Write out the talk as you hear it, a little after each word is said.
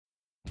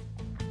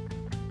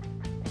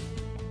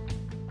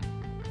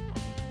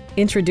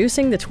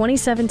Introducing the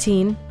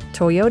 2017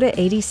 Toyota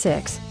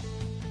 86.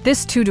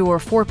 This two-door,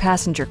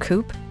 four-passenger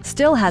coupe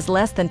still has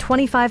less than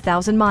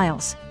 25,000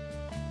 miles.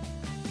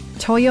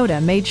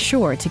 Toyota made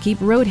sure to keep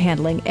road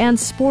handling and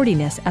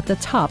sportiness at the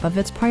top of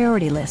its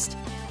priority list.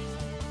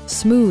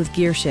 Smooth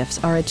gear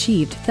shifts are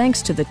achieved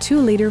thanks to the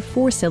 2-liter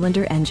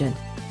four-cylinder engine.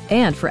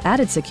 And for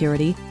added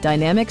security,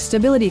 dynamic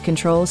stability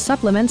control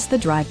supplements the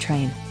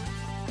drivetrain.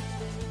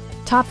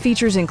 Top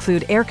features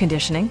include air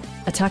conditioning,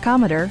 a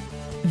tachometer,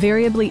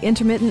 variably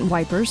intermittent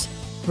wipers,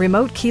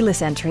 remote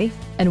keyless entry,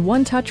 and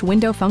one-touch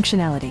window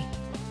functionality.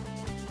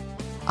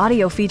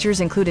 Audio features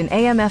include an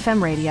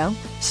AM/FM radio,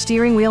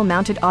 steering wheel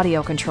mounted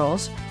audio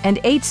controls, and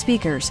 8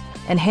 speakers,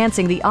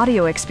 enhancing the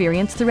audio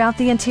experience throughout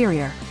the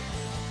interior.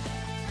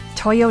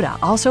 Toyota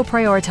also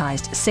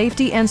prioritized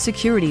safety and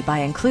security by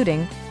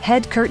including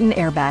head curtain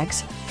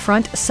airbags,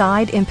 front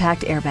side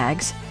impact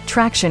airbags,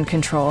 traction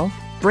control,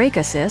 brake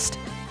assist,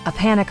 a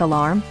panic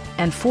alarm,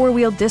 and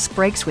 4-wheel disc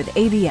brakes with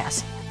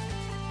ABS.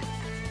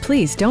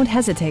 Please don't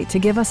hesitate to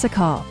give us a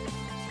call.